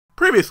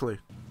Previously.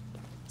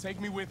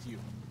 Take me with you.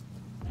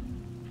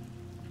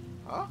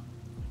 Huh?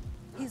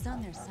 He's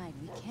on their side.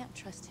 We can't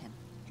trust him.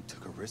 He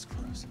took a risk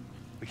for us.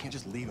 We can't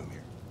just leave him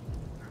here.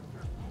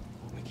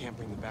 We can't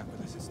bring him back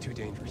with us. It's too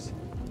dangerous.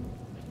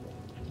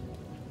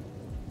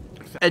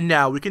 And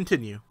now we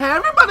continue. Hey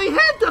everybody,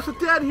 hey, Justin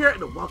Dan here,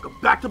 and welcome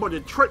back to more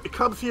Detroit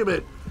Becomes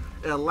Human.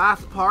 In the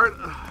last part,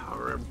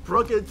 we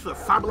broke into the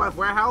Cyberlife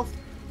warehouse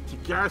to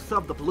get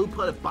ourselves the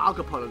blue-plated bio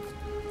components.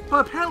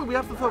 But apparently we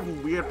have some sort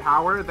of weird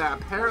power that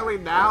apparently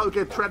now we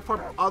can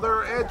transform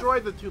other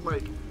androids into,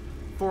 like,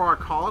 for our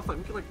cause. Like,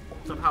 we can, like,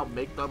 somehow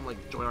make them, like,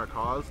 join our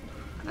cause.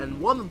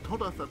 And one of them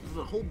told us that there's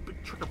a whole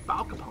big truck of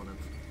bio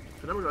components.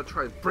 So now we're going to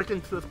try and break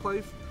into this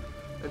place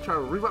and try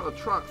to reroute the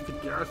trucks to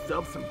get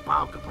ourselves some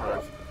bio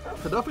components.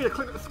 So don't forget to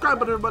click the subscribe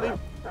button, everybody,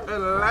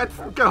 and let's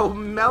go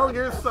Metal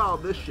Gear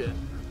Solid this shit.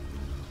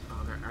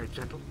 Alright,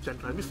 gentle. Time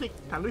to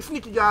be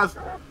sneaky, guys.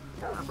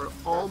 Remember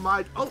all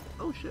my...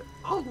 Oh shit.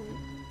 Oh,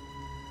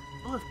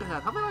 that's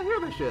bad. How did I hear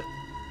that shit?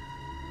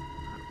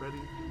 Alright, ready?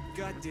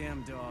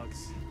 Goddamn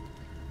dogs.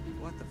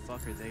 What the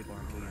fuck are they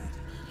barking at?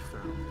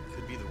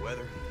 Could be the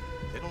weather.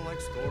 They don't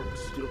like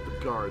storms. Deal with the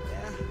guards.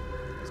 Yeah,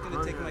 I was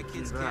gonna take my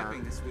kids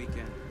camping this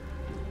weekend.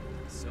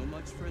 So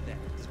much for that.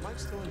 Is Mike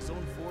still in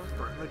Zone 4?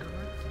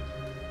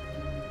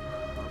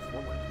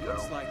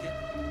 Looks like it.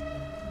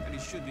 And he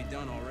should be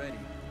done already.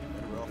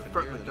 Better off in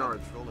here than not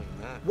patrolling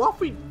that. What if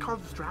we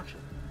cause distraction?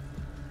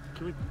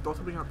 Can we throw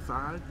something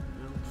outside?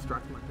 You know,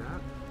 distract them like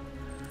that?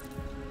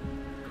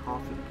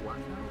 Cause it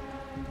blackout?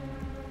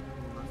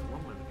 That's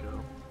one way to go.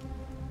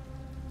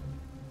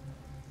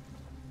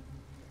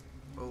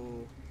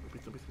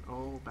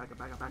 Oh, back up,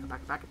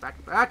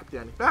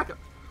 Danny, back up.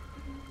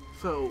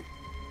 So,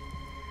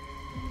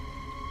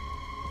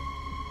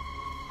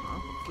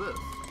 what's this?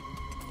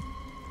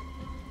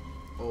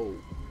 Oh,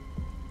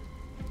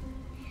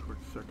 short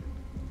circuit.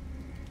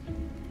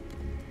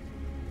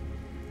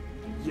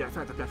 Yeah, I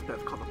think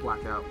that's called a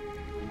blackout.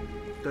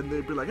 Then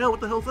they'd be like, oh, what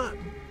the hell's that?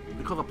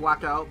 They call it a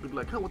blackout. They'd be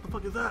like, oh, what the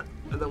fuck is that?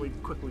 And then we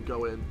quickly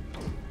go in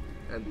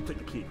and take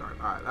the key card.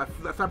 All right,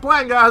 that's our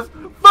plan, guys.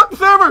 Fuck the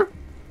server.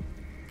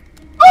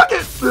 Fuck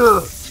it.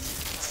 Ugh.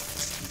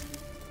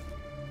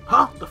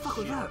 Huh? The fuck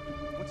was that?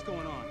 What's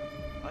going on?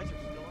 Lights are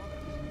still on.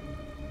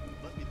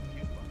 Must be the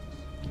fuse box.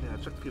 Yeah,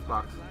 check the fuse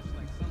box.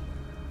 Flashlight somewhere.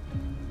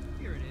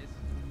 Here it is.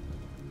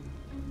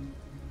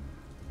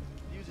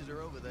 Fuses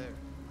are over there.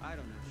 I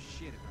don't know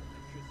shit about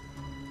electricity.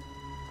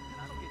 And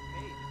I don't get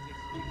paid to fix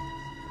fuses.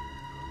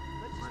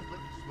 Let's just flip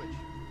the switch.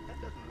 That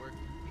doesn't work.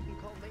 You can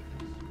call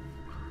maintenance.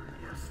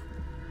 Yes.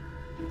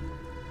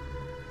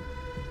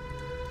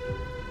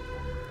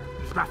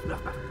 That's fast.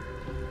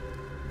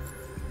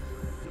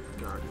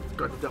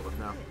 Guard's dealt with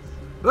now.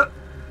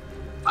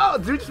 Oh,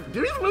 dude, he's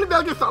really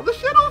Metal Gear Solid this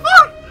shit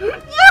over?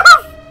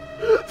 Yes!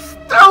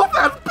 Stealth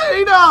has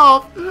paid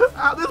off!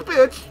 Out this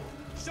bitch!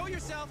 Show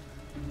yourself!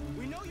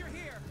 We know you're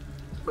here!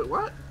 Wait,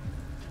 what?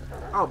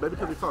 Oh, maybe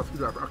because we saw a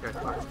screwdriver. Okay,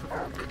 fine.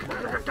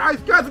 Guys,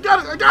 I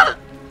got it!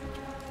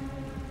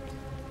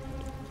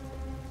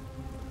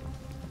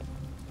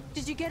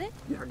 Did you get it?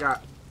 Yeah, I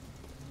got it.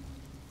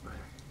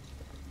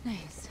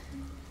 Nice.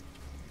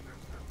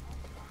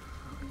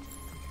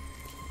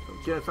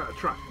 Get inside the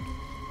truck.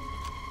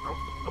 Oh,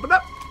 open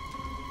up!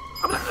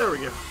 There we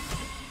go.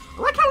 I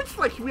like how we just,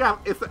 like, we have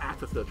instant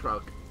access to the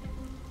truck.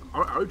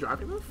 Are we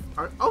driving this?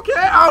 Okay,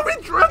 are we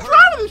driving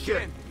this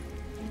shit?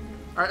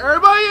 Alright,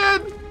 everybody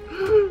in!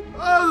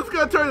 Oh, this is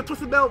gonna turn to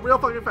Twisted Metal real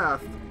fucking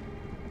fast.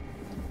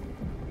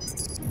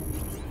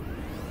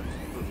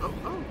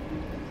 Oh.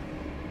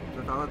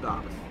 Just on the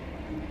docks.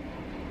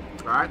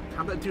 Alright,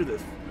 time to do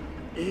this.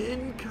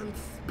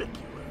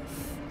 Inconspicuous.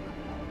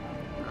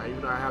 Even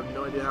though I have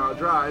no idea how to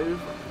drive.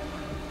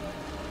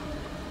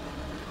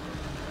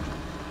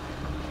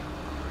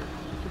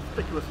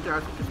 Conspicuous,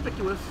 guys.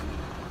 Conspicuous.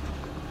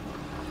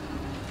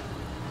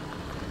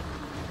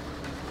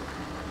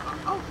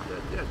 Oh,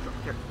 yeah,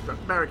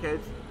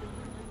 barricades.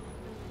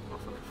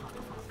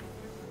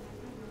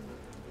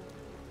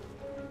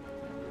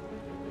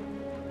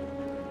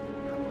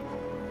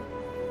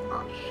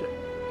 Oh, shit.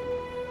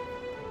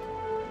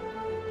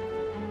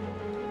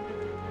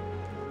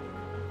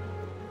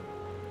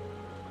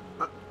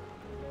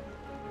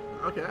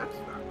 Okay,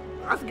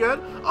 that's good.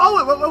 Oh,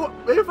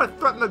 wait, maybe if I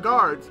threaten the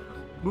guards,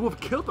 we would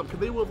have killed them, because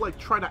they would have, like,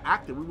 tried to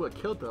act it. We would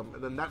have killed them,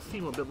 and then that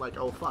scene would have been like,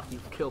 oh, fuck,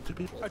 you've killed 2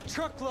 people. A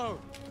truckload!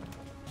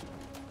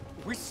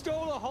 We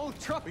stole a whole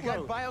truckload! We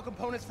got bio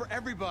components for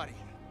everybody.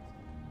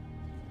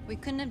 We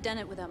couldn't have done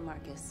it without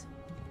Markus.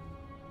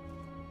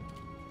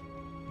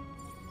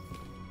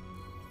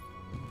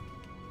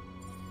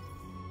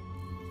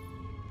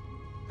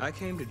 I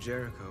came to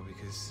Jericho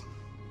because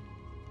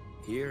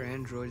here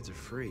androids are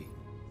free.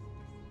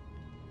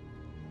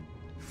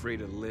 Free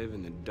to live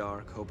in the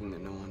dark, hoping that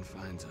no one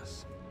finds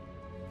us.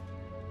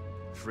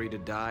 Free to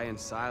die in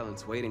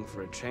silence, waiting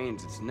for a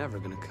change that's never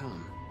gonna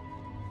come.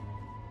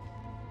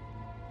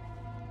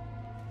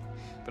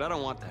 But I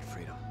don't want that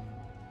freedom.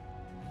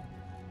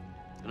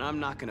 And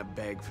I'm not gonna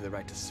beg for the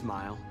right to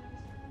smile,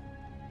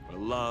 or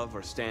love,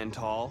 or stand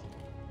tall.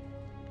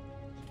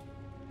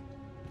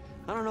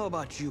 I don't know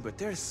about you, but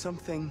there's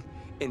something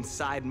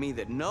inside me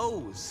that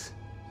knows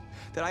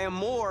that I am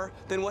more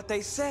than what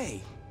they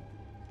say.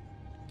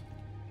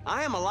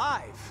 I am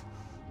alive,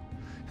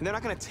 and they're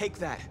not gonna take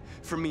that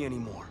from me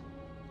anymore.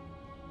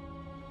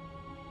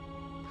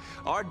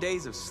 Our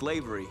days of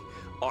slavery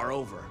are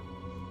over.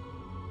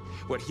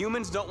 What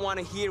humans don't want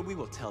to hear, we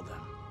will tell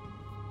them.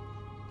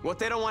 What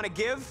they don't want to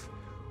give,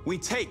 we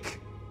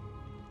take.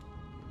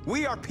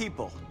 We are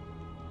people.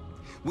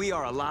 We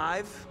are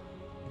alive.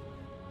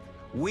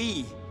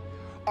 We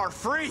are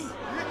free.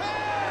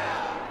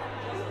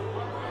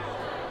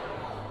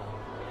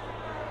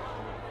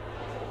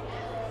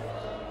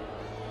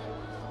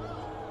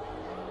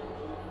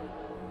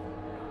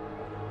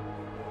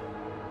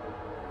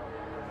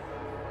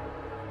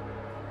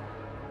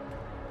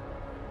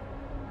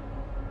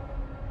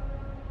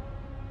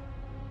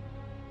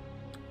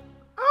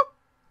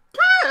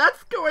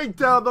 Going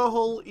down the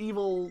whole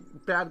evil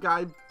bad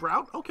guy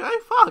route. Okay,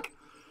 fuck.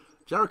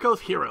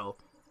 Jericho's hero.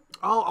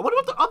 Oh, I wonder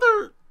what the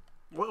other.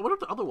 What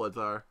the other ones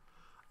are.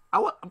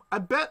 I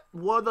bet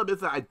one of them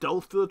is that I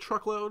don't steal a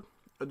truckload,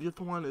 and the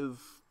other one is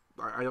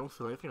I don't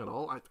steal anything at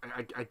all. I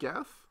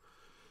guess.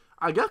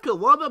 I guess because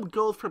one of them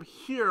goes from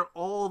here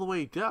all the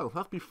way down. So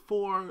that's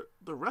before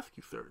the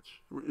rescue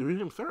search,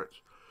 resume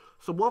search.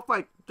 So what if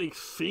like they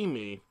see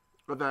me,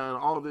 and then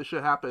all of this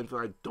shit happens,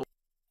 and I don't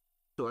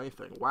steal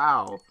anything?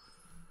 Wow.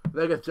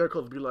 Then I guess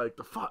Jericho's be like,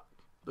 the fuck?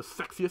 The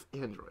sexiest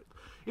android.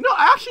 You know,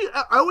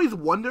 I always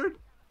wondered,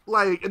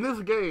 like, in this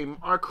game,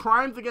 are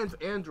crimes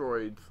against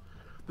androids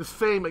the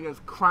same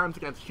against crimes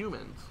against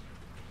humans?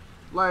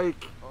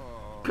 Like,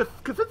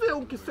 because they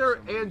don't consider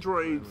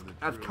androids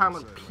as kind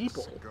of like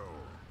people.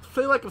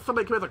 Say, like, if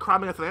somebody commits a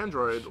crime against an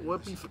android,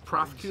 would it be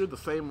prosecuted the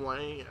same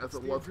way as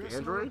it was the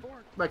android?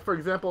 Like, for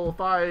example,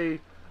 if I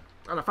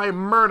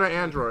murder an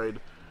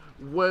android,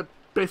 would it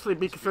basically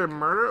be considered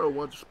murder, or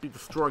would it just be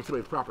destroying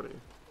somebody's property?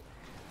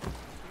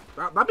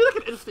 That'd be like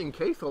an interesting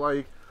case, so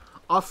like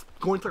us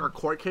going to like a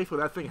court case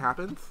where that thing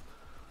happens.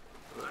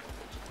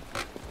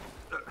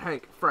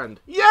 Hank, friend.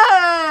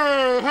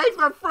 Yay! Hank's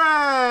our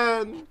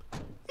friend! Yay!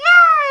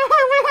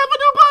 We have a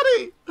new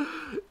buddy!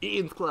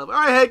 Ian's club.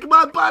 Alright, Hank, come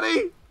on,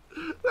 buddy!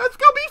 Let's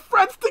go be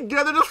friends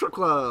together in a strip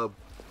club.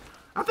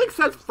 I think it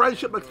says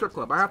friendship like strip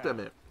club, I have to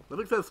admit. I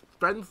think it says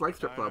friends like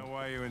strip club. I know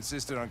why you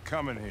insisted on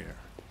coming here.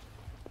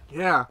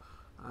 Yeah.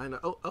 I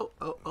know.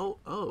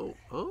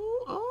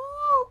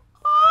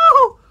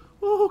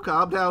 Oh,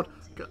 calm down.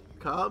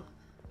 Calm.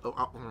 Oh,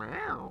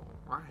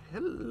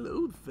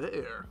 hello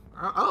there.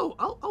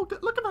 Look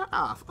at that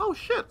ass. Oh,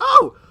 shit.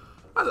 No,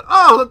 I'm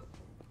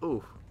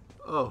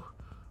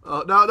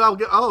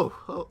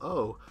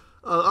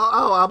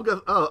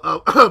gonna,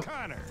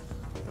 Connor,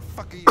 the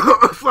fuck are you?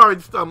 Sorry,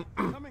 just,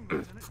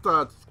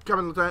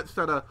 coming to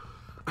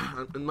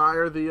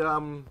admire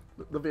the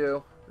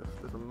view.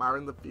 Just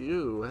admiring the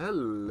view.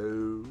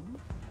 Hello.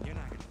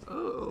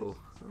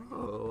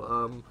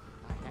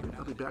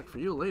 I'll be back for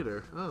you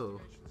later. Aren't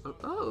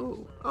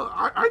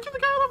you the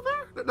guy over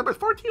there? Number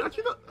 14, aren't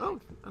you the... Oh,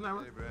 Hey,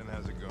 Ben,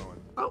 how's it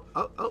going?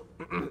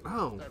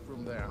 That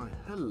room there.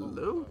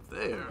 Hello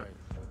there. Right.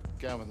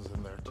 Gavin's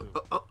in there, too.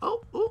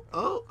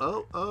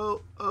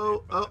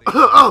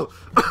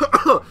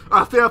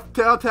 Stay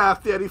on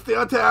task, Daddy. Stay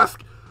on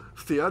task.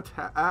 Stay on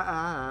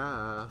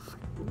task.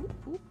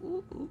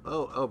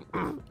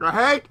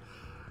 Hank,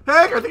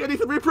 I think I need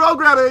some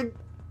reprogramming.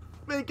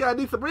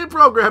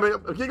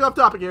 I'm getting off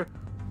topic here.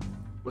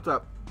 What's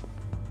up?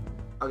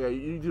 Okay,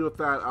 you deal with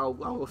that. I'll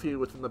go see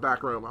what's in the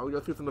back room. I'll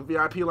go see what's in the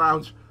VIP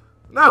lounge.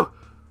 No!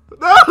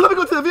 Let me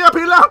go to the VIP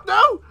lounge.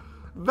 No!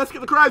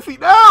 Investigate the crime scene.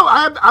 No!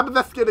 I'm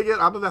investigating it.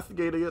 Oh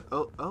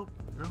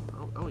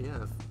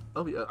yes.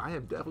 Oh yeah. I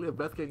am definitely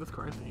investigating this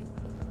crime scene.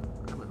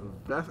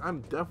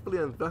 I'm definitely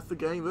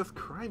investigating this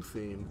crime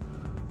scene.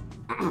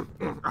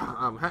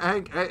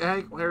 Hank,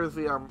 where's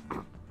the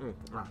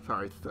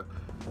sorry, it's the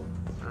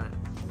alright.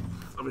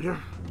 Over here.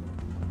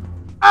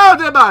 Oh,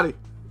 dead body!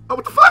 Oh,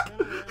 what the fuck?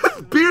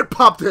 His beard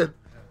popped in! What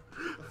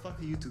the fuck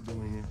are you two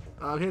doing here?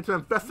 I'm here to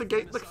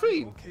investigate the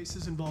scene.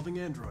 Cases involving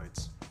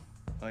androids.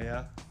 Oh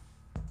yeah?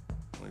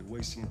 Only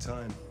wasting your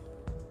time.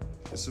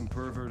 There's some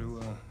pervert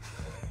who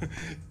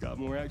got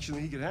more action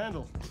than he could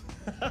handle.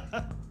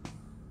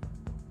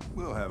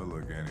 We'll have a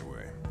look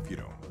anyway, if you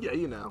don't. Yeah,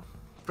 you know.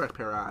 Fresh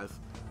pair of eyes.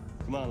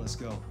 Come on, let's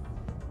go.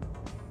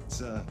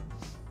 It's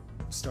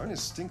starting to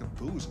stink of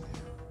booze in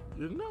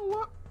here. You know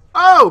what?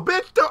 Oh,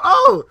 bitch!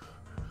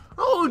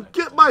 Oh,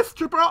 get my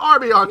stripper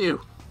army on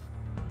you!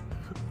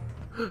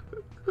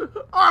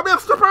 Army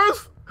of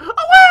strippers!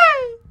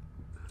 Away!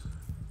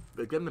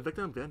 Getting the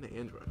victim, getting the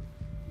android.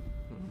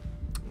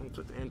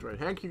 Just the android.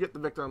 Hank, you get the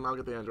victim, I'll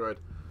get the android.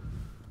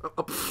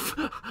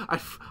 I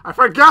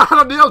forgot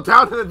how to kneel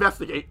down and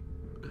investigate.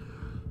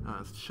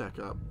 Let's check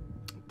up.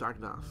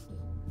 Diagnose.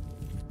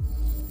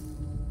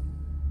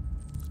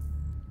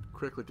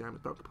 Critically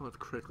damaged. Dog components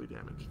critically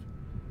damaged.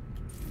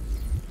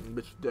 Bitch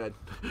is dead.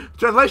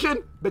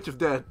 Translation? Bitch is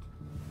dead.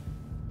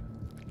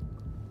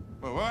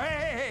 Well,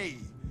 hey!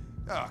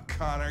 Oh,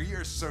 Connor,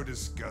 you're so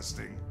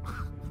disgusting. I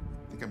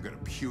think I'm gonna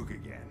puke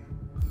again.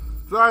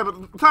 Sorry, but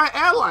I'm trying to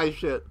analyze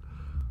shit.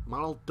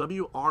 Model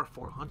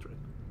WR400.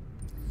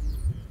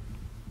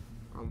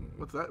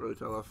 What's that really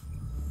tell us?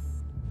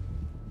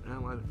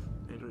 Analyze,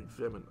 Android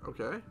examine.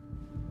 Okay.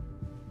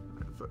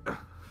 So,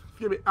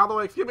 excuse me, out of the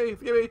way. Excuse me.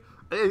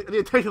 I need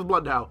to taste his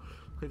blood now.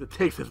 I need to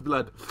taste his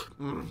blood.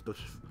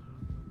 Delicious.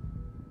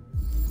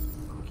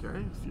 Okay,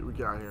 let's see what we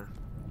got here.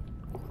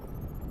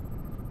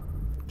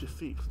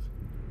 Deceased.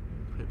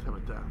 Time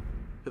of death.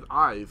 His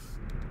eyes.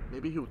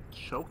 Maybe he was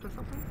choked or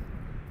something?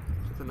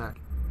 What's the neck?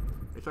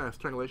 A sign of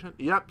strangulation?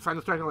 Yep, sign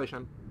of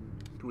strangulation.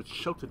 He was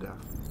choked to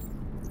death.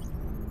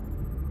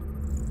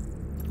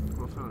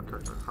 What's on a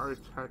character? Heart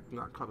attack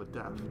not cause of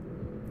death.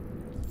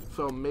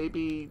 So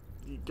maybe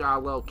he got a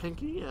little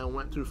kinky and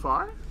went too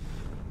far?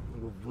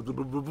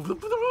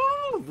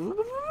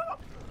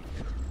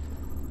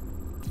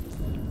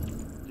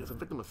 Yes, the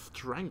victim was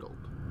strangled.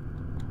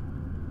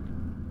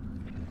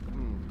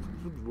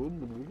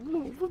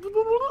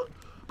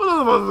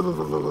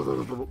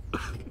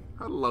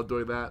 I love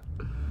doing that.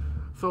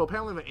 So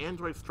apparently the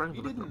android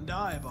strangled him. He didn't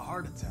die of a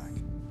heart attack.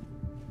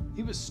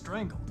 He was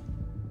strangled.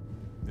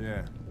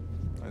 Yeah,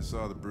 I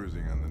saw the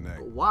bruising on the neck.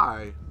 But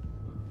why?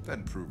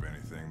 Doesn't prove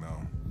anything,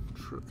 though.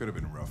 True. Could have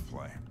been rough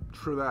play.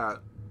 True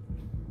that.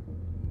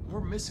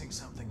 We're missing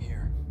something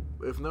here.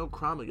 There's no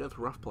crime against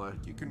rough play.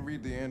 You can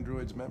read the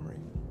android's memory.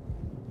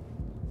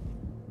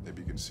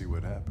 Maybe you can see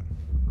what happened.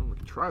 Oh, we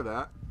can try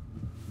that.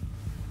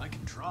 I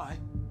can try.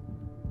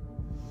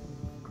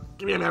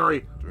 Give me a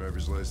memory.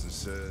 Driver's license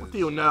says... What do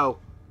you know?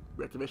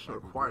 Reactivation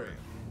required.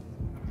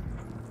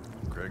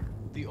 Craig?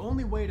 The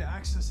only way to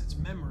access its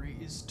memory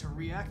is to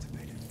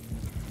reactivate it.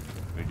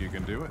 Think you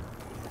can do it?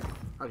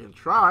 I can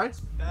try.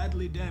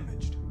 Badly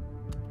damaged.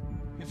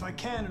 If I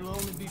can, it'll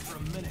only be for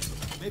a minute,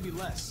 maybe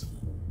less.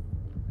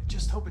 I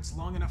just hope it's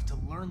long enough to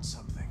learn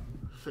something.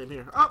 Same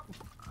here.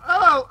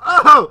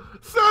 Oh!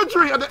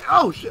 Surgery!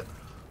 Oh, shit!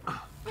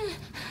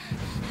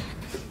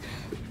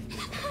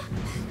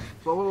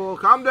 Whoa,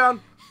 calm down.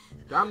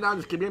 Calm down,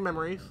 just give me your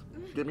memories.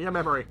 Give me a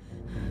memory.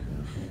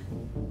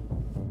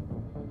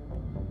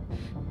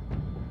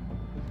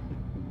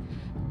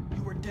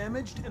 You were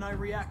damaged and I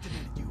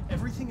reactivated you.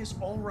 Everything is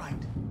all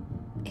right.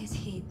 Is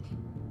he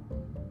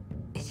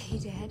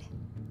dead?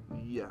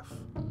 Yes.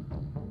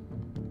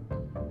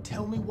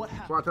 Tell me what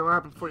happened. So I'll tell you what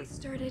happened for you. He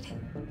started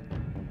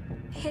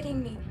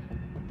hitting me.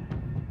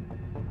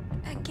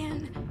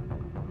 Again.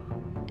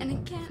 And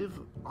again. This is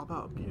all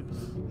about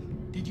abuse.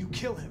 Did you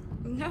kill him?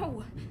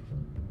 No.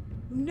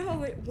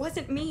 No, it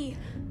wasn't me.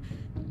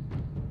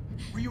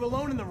 Were you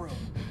alone in the room?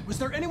 Was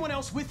there anyone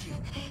else with you?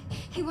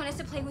 He wanted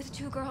to play with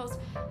 2 girls.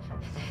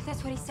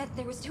 That's what he said.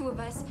 There was 2 of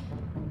us.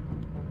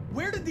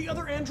 Where did the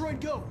other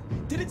android go?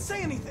 Did it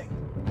say anything?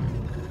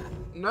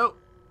 No.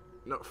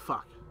 No,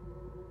 fuck.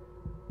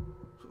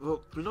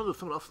 Well, we know there's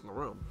someone else in the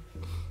room.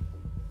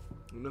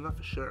 We know that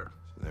for sure.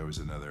 So there was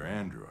another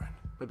android.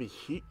 Maybe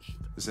he...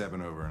 This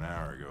happened over an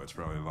hour ago. It's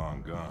probably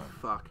long gone.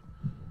 Fuck.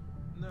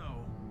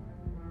 No.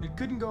 It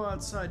couldn't go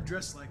outside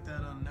dressed like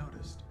that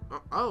unnoticed.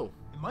 Oh.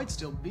 It might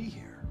still be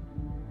here.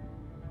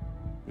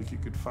 Think you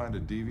could find a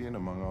deviant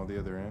among all the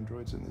other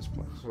androids in this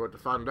place? We'll have to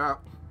find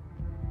out.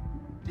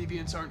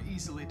 Deviants aren't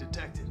easily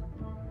detected.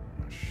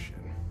 Oh, shit.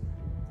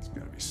 There's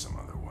gotta be some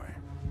other way.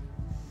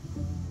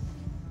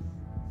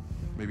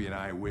 Maybe an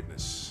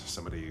eyewitness.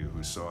 Somebody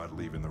who saw it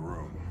leaving the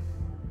room.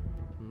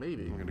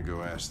 Maybe. I'm gonna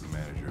go ask the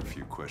manager a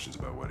few questions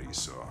about what he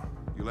saw.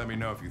 You let me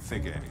know if you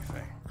think of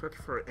anything. Search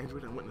for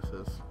android and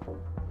witnesses.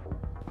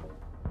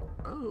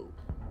 Oh.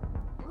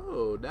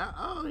 Oh, now...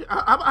 Oh,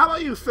 how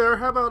about you, sir?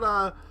 How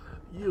about,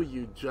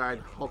 you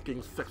giant,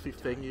 hulking, sexy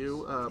thing,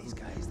 you? These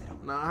guys, they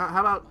don't... No,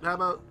 how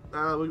about,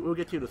 we'll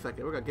get to you in a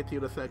second. We're gonna get to you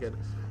in a second.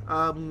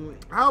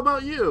 How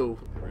about you?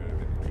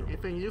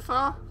 Anything you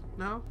saw?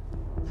 No?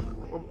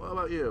 What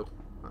about you?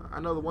 I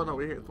know the one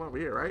over here. It's one over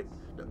here, right?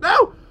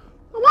 No!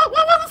 What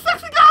was the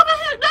sexy guy over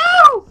here?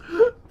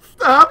 No!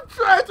 Stop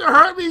trying to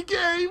hurt me,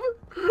 game!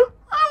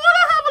 I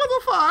wanna have a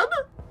little fun!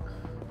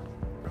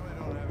 Probably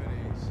don't have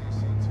any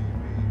CCTV.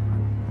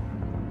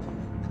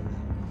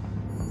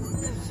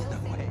 No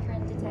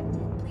fingerprint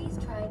detected. Please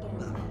try again.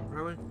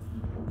 Really?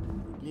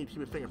 You need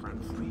human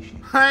fingerprints. Appreciate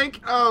it. Hank,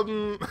 Yeah,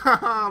 you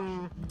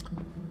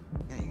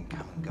can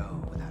come and go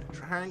without a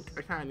trace. Hank,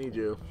 I kinda need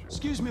you.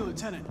 Excuse me,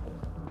 Lieutenant.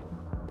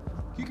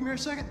 Can you come here a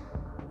second?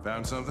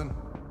 Found something?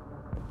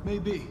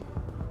 Maybe.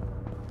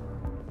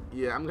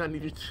 Yeah, I'm gonna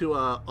need you to,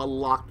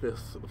 unlock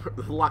this,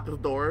 lock this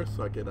door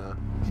so I can,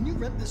 Can you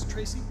rent this,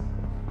 Tracy?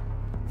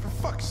 For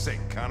fuck's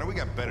sake, Connor, we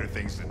got better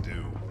things to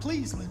do.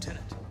 Please,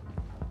 Lieutenant.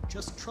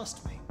 Just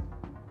trust me.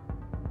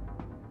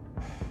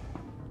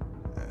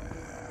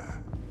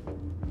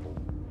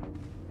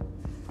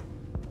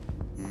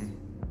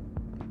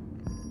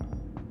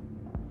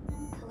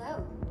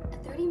 Hello. A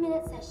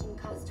 30-minute session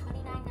costs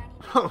 $29.99.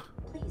 Oh.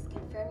 Please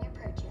confirm your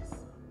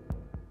purchase.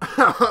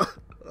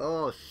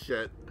 Oh,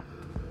 shit.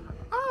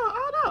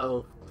 I don't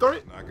know.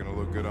 30 Not gonna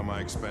look good on my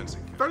expense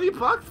account.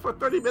 $30 for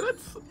 30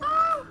 minutes?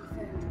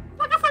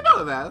 I guess I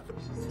know that.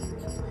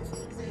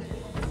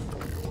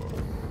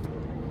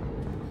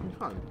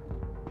 Fun.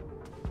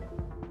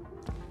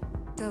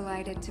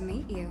 Delighted to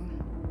meet you.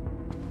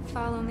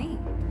 Follow me.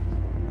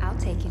 I'll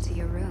take you to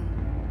your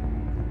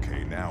room.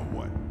 Okay, now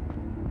what?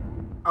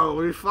 Oh,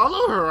 we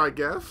follow her, I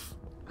guess.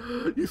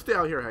 You stay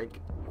out here, Hank.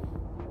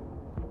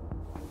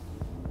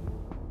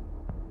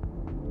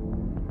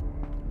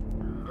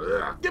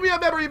 Ugh, give me a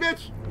memory,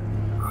 bitch!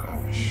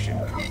 Oh, shit.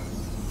 What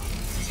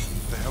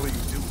the hell are you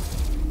doing?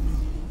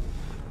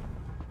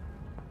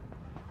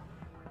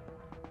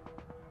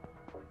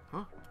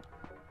 Huh?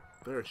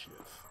 There she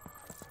is.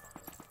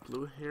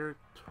 Blue hair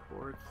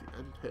towards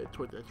the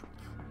towards the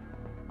entrance.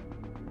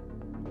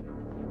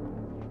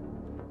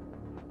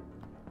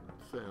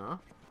 That's it, huh?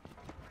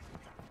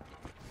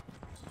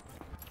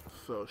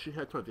 So she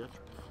head toward the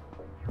entrance.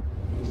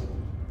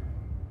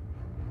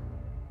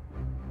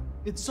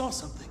 It saw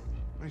something.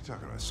 What are you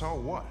talking about? Saw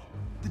what?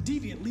 The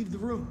Deviant leave the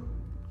room.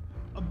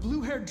 A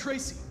blue-haired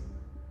Tracy.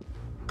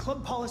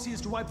 Club policy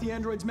is to wipe the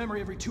android's memory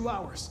every 2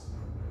 hours.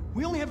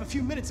 We only have a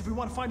few minutes if we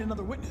want to find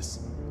another witness.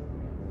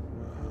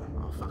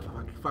 Oh,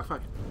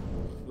 fuck.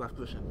 Last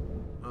position.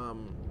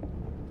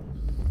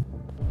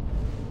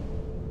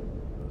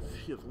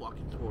 She is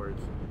walking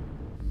towards.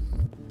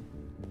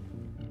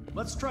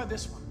 Let's try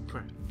this one.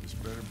 Okay. This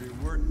better be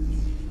worth.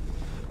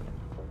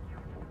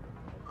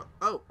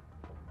 Oh.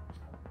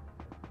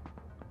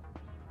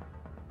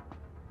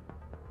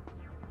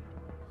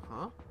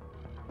 Huh?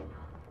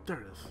 There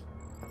it is.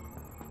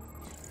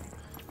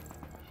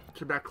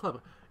 Turn back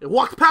club. It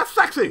walked past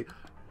Sexy!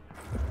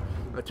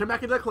 I turned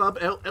back into the club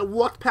and it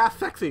walked past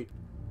Sexy.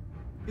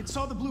 It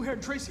saw the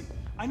blue-haired Tracy.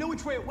 I know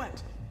which way it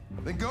went.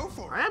 Then go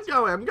for it.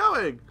 I'm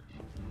going.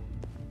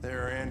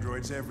 There are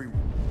androids everywhere.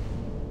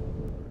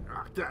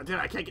 Oh, damn,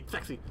 I can't get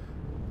Sexy.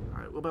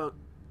 Alright, what about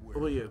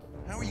you?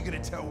 How are you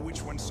gonna tell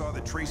which one saw the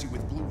Tracy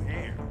with blue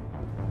hair?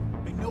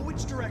 I know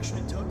which direction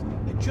it took.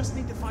 I just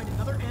need to find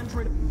another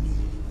android.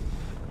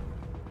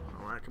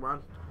 Alright, come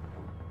on.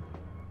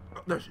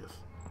 Oh, there she is.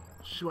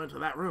 She went to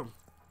that room.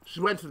 She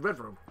went to the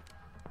bedroom.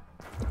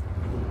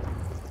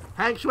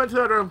 Hank, she went to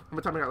the bedroom. How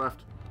much time I got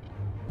left?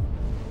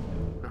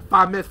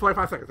 5 minutes,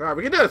 45 seconds. Alright,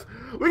 we can do this!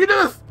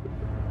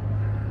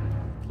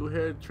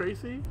 Blue-haired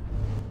Tracy?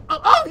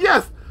 Oh,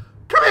 yes!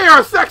 Come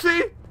here,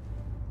 Sexy!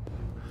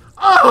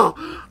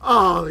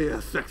 Oh,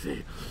 yes,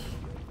 Sexy.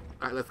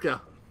 Alright, let's go.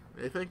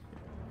 Anything?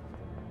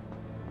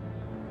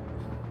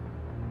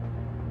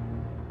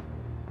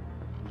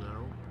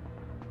 No.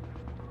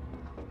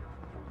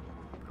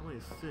 I'm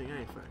not seeing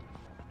anything.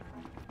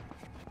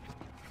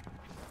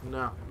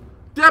 No.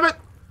 Damn it!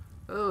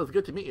 Oh, it's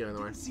good to meet you,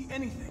 anyway. I didn't see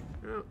anything.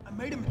 Yeah. I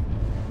made him.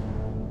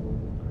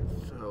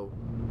 So.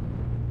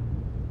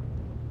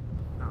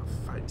 Now,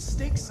 fight.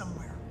 Mistake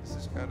somewhere. This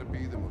has got to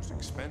be the most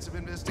expensive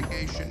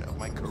investigation of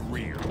my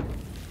career.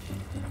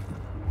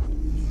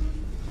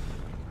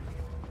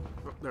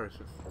 Oh, there it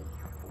is.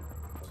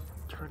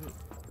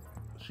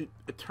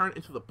 It turned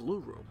into the blue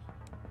room.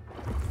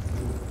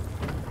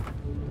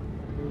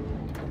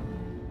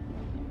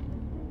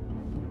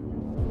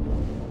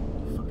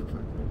 Fuck.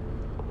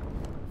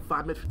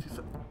 5 minutes,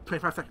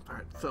 25 seconds.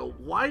 Alright, so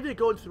why did it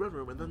go into the red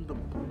room and then the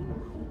blue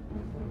room?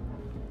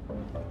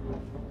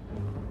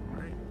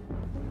 Right.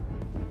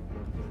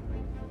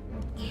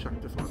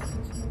 Check this one.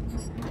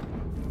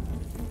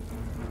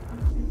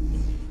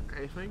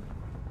 Anything?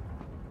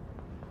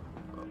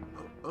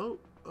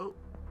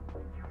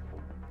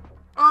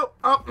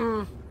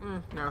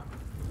 No.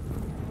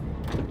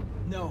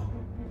 No.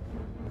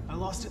 I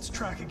lost its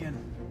track again.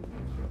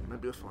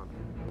 Maybe this one.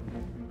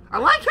 I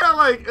like how,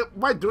 like,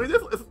 by doing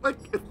this, it's like,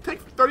 it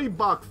takes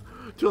 $30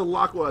 to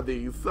unlock one of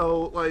these.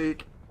 So,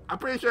 like, I'm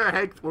pretty sure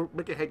we're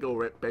making Hank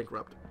go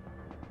bankrupt.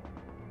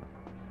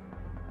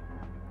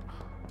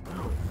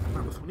 No,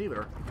 not this one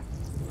either.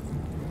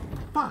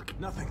 Fuck.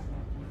 Nothing.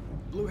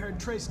 Blue-haired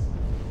Tracy.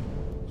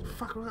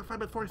 Fuck, we're at 5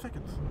 minutes, 40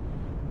 seconds.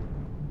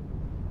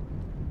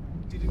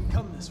 He didn't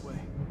come this way.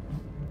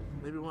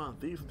 Maybe one of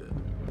these did.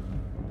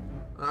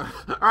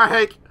 Alright,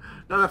 Hank.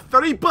 Now that's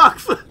 $30!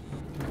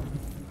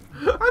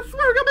 I swear,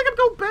 we're gonna make him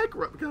go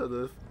bankrupt because of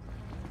this.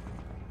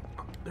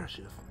 Oh, there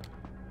she is.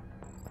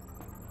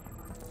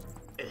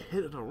 It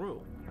hid in the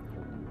room.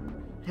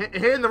 It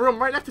hid in the room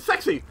right next to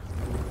Sexy!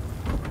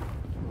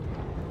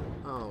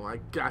 Oh, I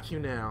got you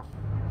now.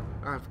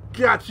 I've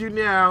got you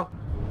now.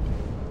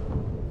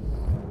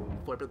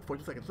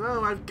 40 seconds.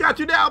 Oh, I've got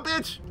you now,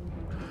 bitch!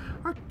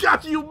 I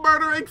got you,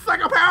 murdering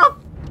psychopath!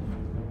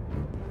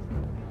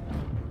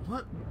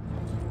 What?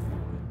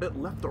 It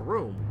left the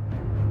room.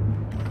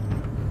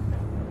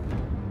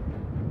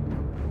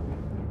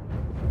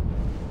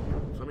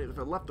 So, I mean, if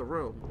it left the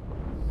room,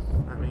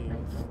 that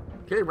means...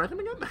 Okay, rent him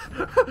again?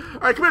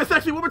 Alright, come here,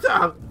 Sexy, one more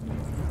time!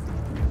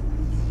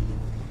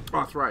 Oh,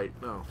 that's right.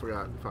 No,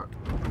 forgot. Fuck.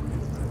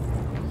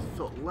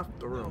 So it left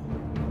the room.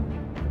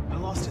 I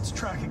lost its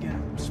track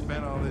again.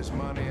 Spent all this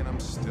money and I'm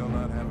still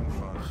not having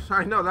fun.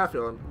 I know that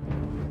feeling.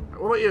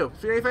 What about you?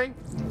 See anything?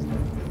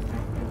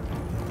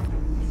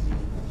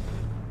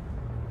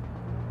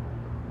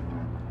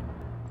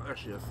 Oh, there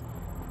she is.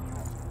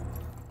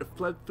 It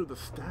fled through the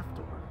staff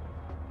door.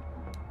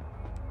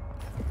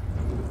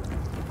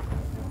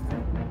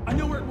 I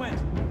know where it went.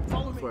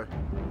 this way.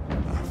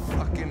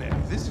 Fucking A.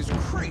 This is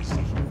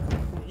crazy.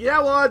 Yeah,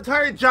 well, our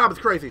entire job is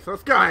crazy, so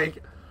let's go, Hank.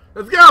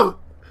 Let's go!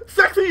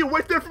 Sexy, you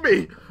wait there for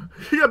me.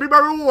 You're gonna be my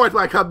reward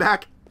when I come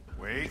back.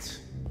 Wait.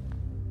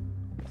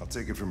 I'll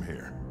take it from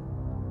here.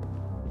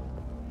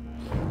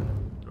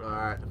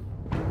 Alright.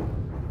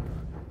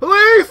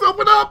 Police,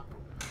 open up!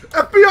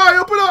 FBI,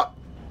 open up!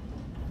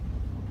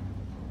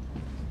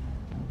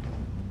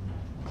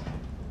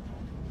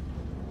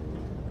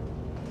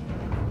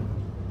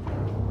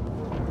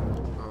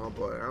 Oh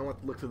boy, I don't like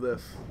to look to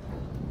this.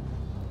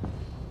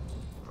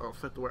 Oh,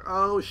 set the where.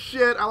 Oh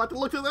shit, I like to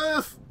look to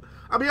this!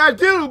 I mean, I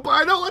do, but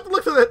I don't like to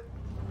look to it!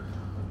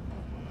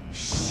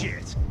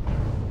 Shit.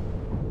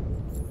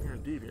 You're a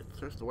deviant.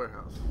 Search the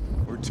warehouse.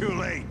 We're too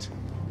late.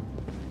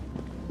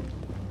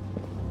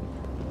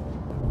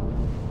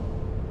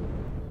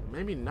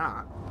 Maybe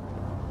not.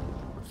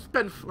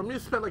 Let me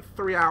spend like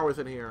 3 hours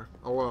in here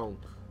alone,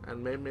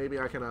 and maybe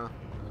I can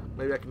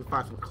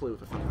find some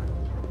clues or something.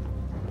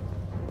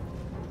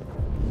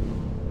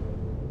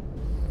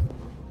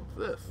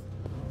 What's this?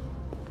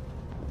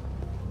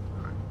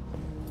 All right.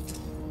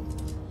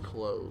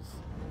 Close.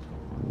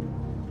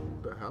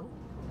 What the hell?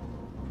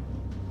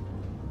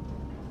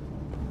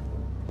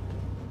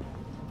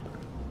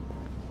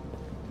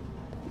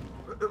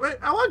 Wait,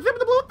 I want to examine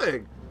the blue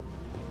thing.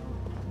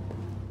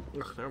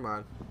 Ugh, never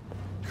mind.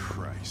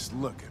 Christ,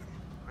 look at them.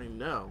 I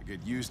know. They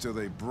get used till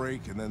they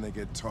break, and then they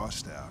get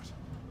tossed out.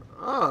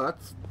 Oh,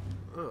 that's...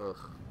 Ugh.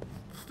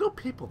 Still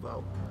people,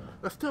 though.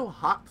 They're still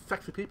hot,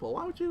 sexy people.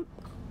 Why would you...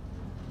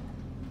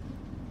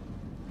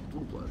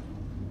 Blue blood.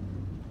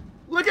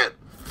 Look it!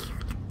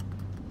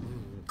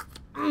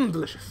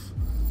 Delicious.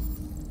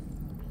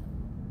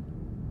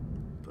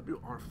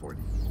 WR-40.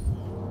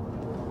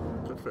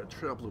 Good for a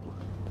trail blue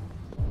blood.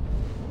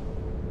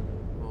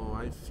 Oh,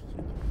 I see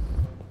you.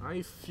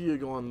 I see you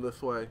going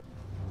this way.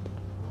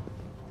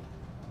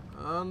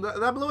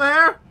 That blue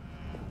hair?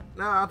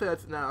 No, I don't think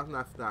that's... No,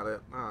 that's not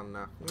it. Oh,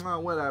 no. Oh,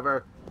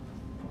 whatever.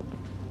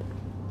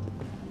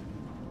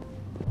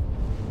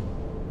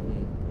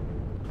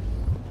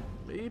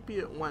 Maybe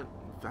it went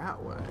that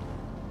way.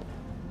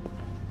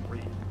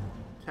 Read.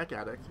 Tech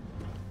addict.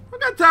 I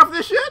got time for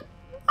this shit!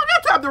 I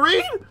got time to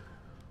read!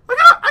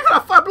 I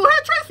gotta find blue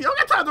hair Tracy! I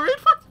got time to read!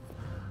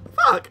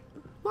 Fuck!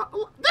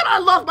 Then I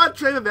lost my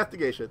train of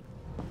investigation.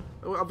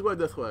 I'm going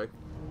this way.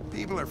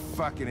 People are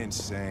fucking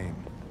insane.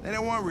 They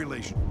don't want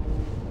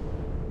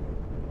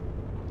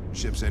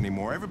relationships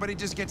anymore. Everybody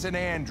just gets an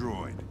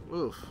android.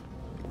 Oof.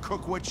 They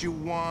cook what you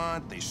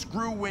want, they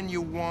screw when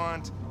you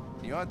want.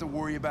 You don't have to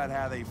worry about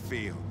how they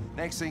feel.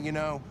 Next thing you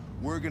know,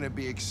 we're gonna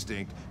be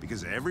extinct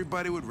because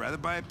everybody would rather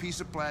buy a piece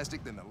of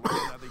plastic than to love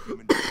another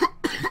human being.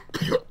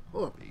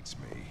 Oh. Beats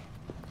me.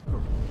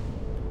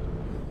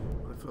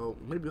 So,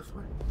 maybe this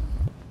way.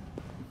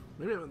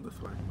 Maybe I went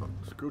this way. Oh,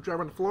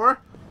 screwdriver on the floor?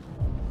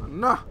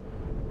 No.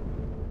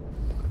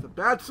 That's a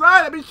bad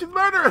sign. I mean, she's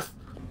murderous.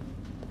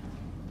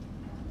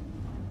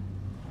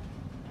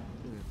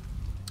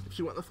 If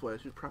she went this way,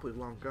 she's probably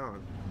long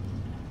gone.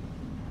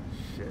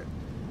 Shit.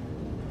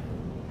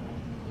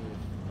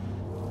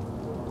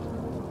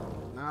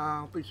 No, I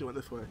don't think she went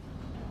this way.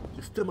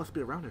 She still must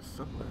be around here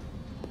somewhere.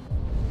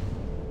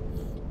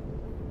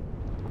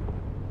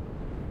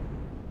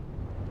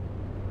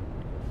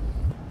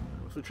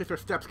 Let's retrace our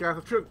steps, guys.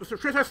 Let's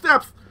retrace our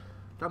steps!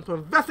 Time to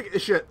investigate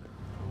this shit!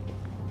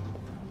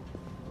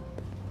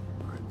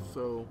 Alright,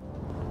 so...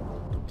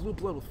 the blue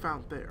blood was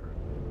found there.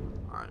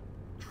 Alright,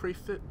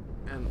 trace it,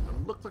 and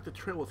it looked like the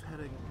trail was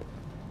heading...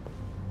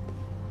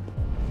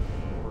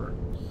 over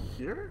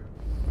here?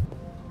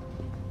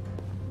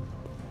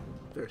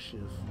 There she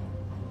is.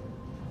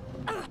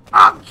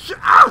 Ah!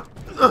 Ah!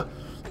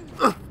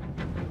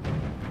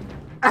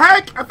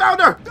 Hank! I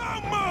found her!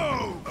 Don't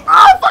move!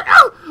 Oh, fuck!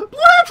 Oh! Blue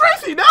hair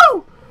Tracy,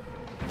 no!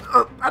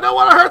 I don't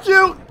want to hurt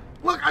you!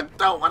 Look, I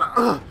don't want to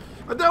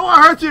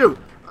hurt you!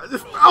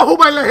 Oh,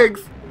 my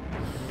legs!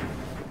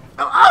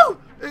 Oh!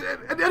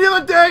 And any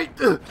other day,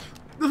 this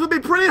would be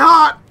pretty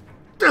hot!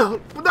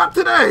 But not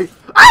today!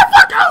 Oh,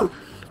 fuck! Oh!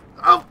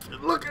 Oh,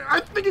 look,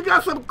 I think you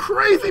got some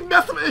crazy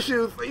mess of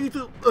issues that you need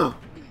to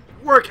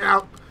work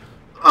out.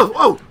 Oh,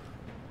 oh!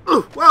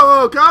 Whoa,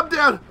 whoa, calm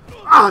down!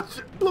 Ah,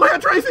 blue hair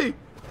Tracy!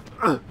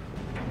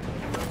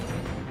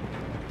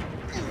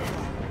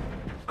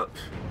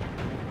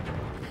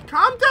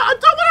 Calm down! I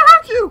don't want to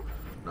hurt you!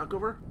 Knock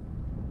over.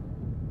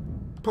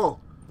 Pull.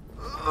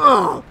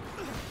 Oh,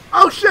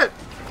 oh shit!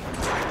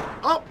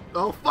 Oh,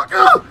 oh fuck!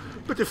 Oh,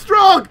 but you're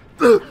strong!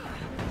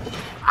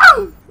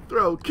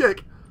 Throw,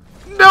 kick.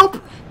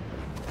 Nope!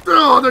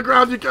 Oh, on the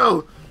ground you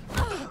go!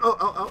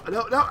 Oh,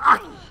 no, no!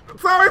 I'm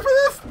sorry for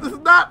this! This is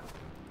not...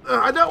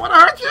 I don't want to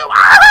hurt you!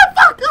 Ah,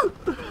 fuck! I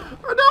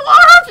don't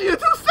want to hurt you! You're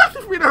too sexy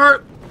for me to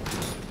hurt!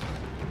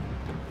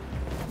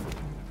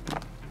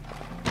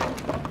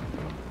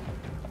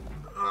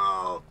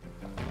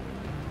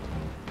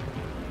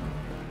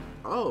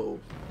 Oh.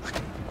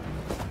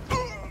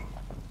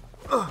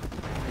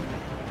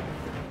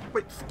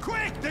 Wait.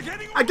 Quick! They're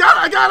getting... I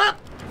got it!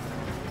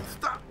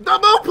 Stop!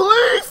 Don't move,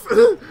 please!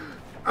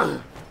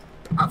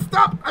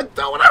 Stop!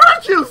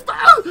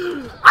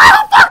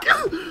 Oh, fuck!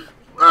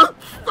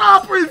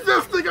 Stop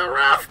resisting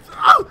arrest!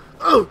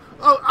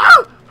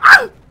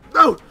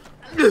 No!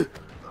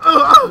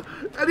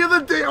 Any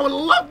other day I would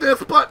love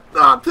this, but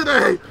not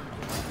today!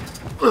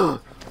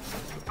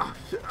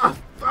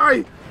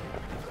 Sorry!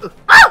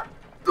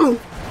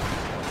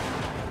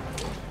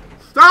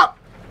 Stop!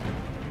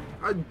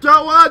 I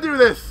don't want to do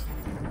this!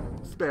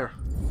 Spare.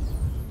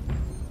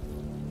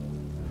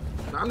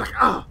 I'm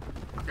not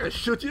gonna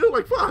shoot you?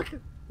 Like, fuck!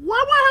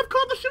 Why would I have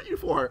called to shoot you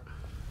for?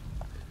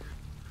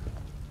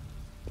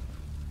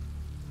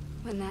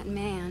 When that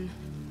man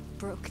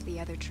broke the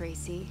other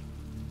Tracy,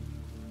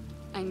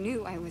 I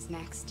knew I was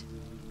next.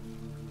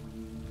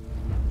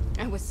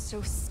 I was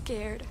so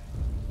scared.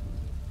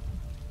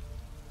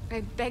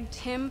 I begged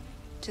him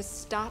to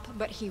stop,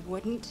 but he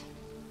wouldn't.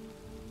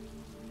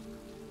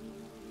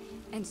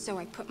 And so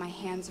I put my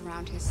hands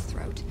around his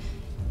throat,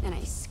 and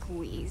I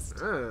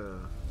squeezed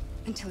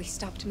until he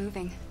stopped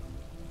moving.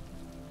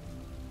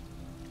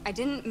 I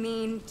didn't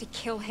mean to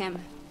kill him.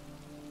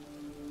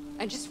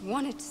 I just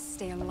wanted to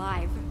stay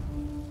alive.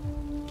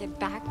 Get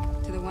back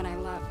to the one I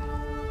love.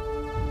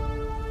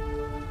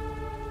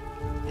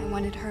 I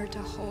wanted her to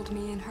hold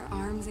me in her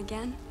arms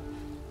again.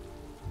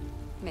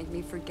 Make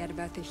me forget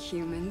about the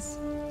humans.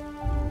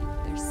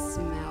 Their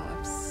smell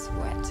of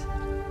sweat.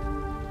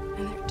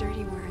 And their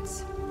dirty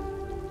words.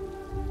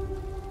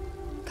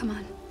 Come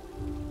on.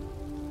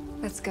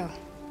 Let's go.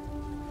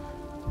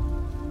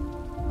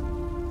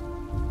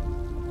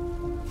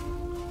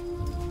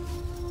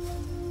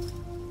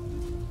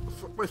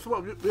 Wait, so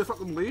what? We just let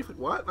them leave?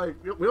 What? Like,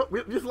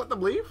 we just let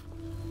them leave?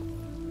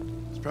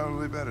 It's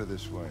probably better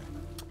this way.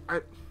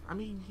 I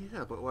mean,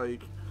 yeah, but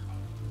like...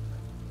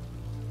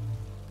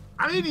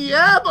 I'm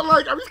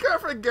just gonna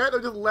forget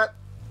and just let...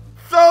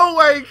 So,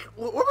 like,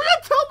 what were we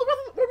gonna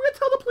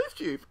tell the police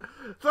chief?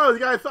 So, you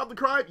guys stopped the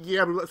crime?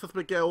 Yeah, we let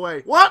suspect get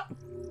away. What?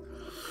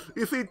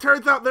 You see,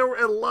 turns out they were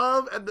in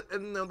love,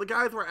 and the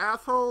guys were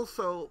assholes,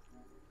 so...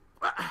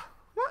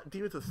 What?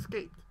 Demons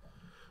escaped.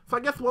 So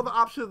I guess one of the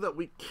options is that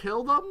we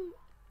kill them?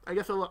 I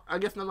guess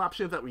another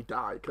option is that we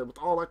die, because with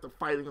all, like, the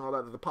fighting and all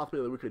that, there's a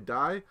possibility that we could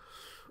die.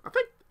 I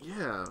think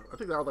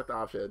that was, like, the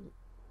option.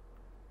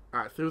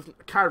 Alright, so it was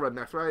Kyra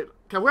next, right?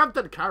 Because we haven't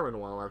done Kyra in a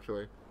while,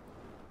 actually.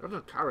 We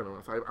haven't done Kyra in a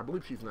while, so I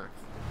believe she's next.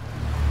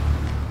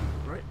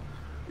 Right?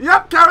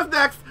 Yep, Kyra's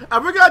next!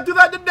 And we're gonna do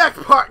that in the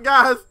next part,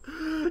 guys!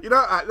 You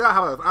know,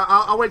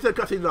 I'll wait till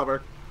the cutscene's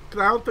over.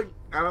 Because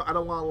I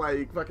don't want to,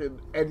 like, fucking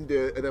end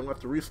it, and then we have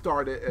to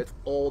restart it, and it's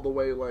all the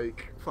way,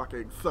 like,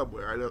 fucking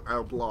somewhere. I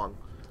don't belong.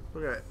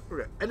 We're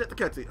gonna end it the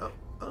cutscene.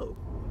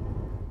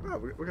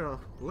 We're gonna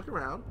look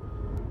around.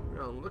 We're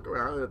gonna look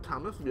around in a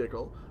autonomous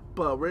vehicle.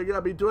 But we're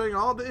gonna be doing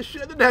all this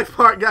shit in the next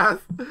part, guys.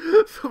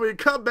 So we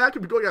come back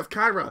and be going against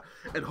Kyra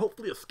and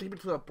hopefully escaping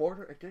to the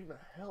border and getting the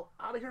hell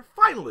out of here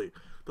finally.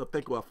 So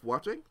thank you all for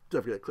watching.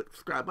 Don't forget to click the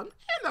subscribe button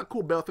and that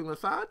cool bell thing on the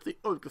side so you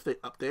always can stay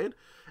updated.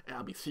 And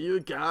I'll be seeing you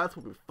guys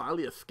when we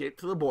finally escape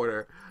to the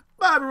border.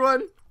 Bye,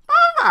 everyone.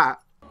 Bye.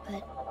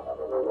 But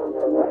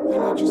why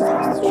not just tell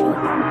us the truth?